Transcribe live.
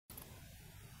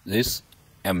This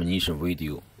animation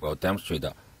video will demonstrate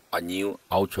a new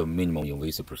ultra minimum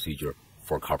invasive procedure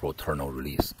for carpal tunnel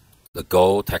release. The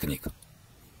goal technique.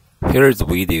 Here is the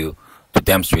video to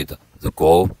demonstrate the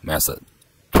goal method.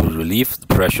 To relieve the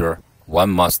pressure,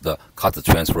 one must cut the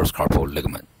transverse carpal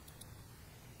ligament.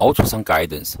 Ultrasound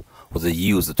guidance was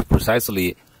used to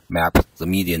precisely map the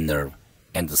median nerve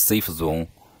and the safe zone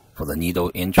for the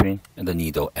needle entry and the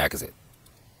needle exit.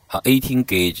 An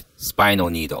 18-gauge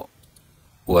spinal needle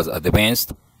was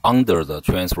advanced under the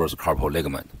transverse carpal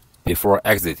ligament before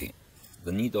exiting.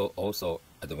 The needle also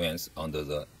advanced under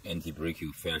the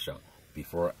antebrachial fascia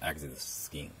before exiting the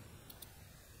skin.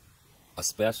 A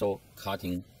special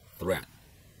cutting thread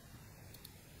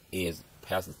is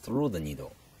passed through the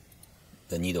needle.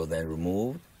 The needle then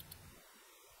removed.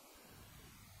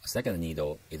 A second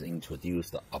needle is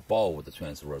introduced above the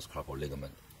transverse carpal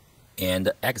ligament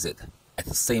and exit at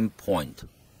the same point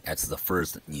as the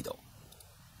first needle.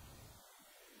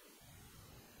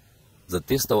 The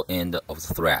distal end of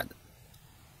the thread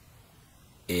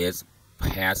is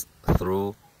passed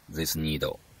through this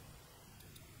needle.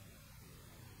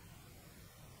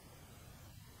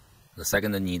 The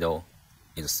second needle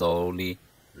is slowly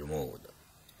removed.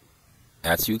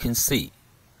 As you can see,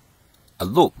 a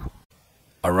loop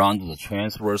around the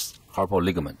transverse carpal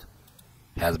ligament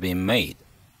has been made.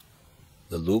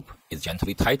 The loop is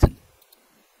gently tightened.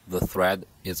 The thread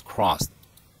is crossed.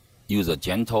 Use a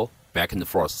gentle back and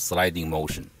forth sliding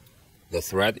motion. The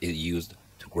thread is used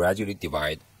to gradually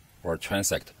divide or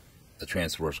transect the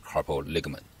transverse carpal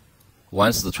ligament.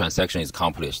 Once the transection is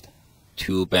accomplished,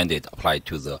 two band-aids applied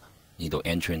to the needle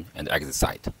entry and exit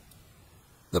site.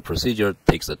 The procedure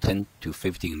takes 10 to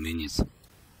 15 minutes.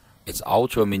 It's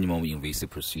ultra minimum invasive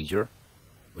procedure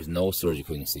with no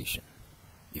surgical incision.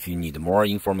 If you need more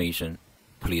information,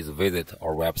 please visit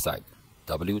our website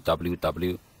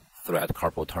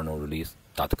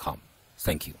www.threadcarpaltunnelrelease.com.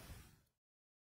 Thank you.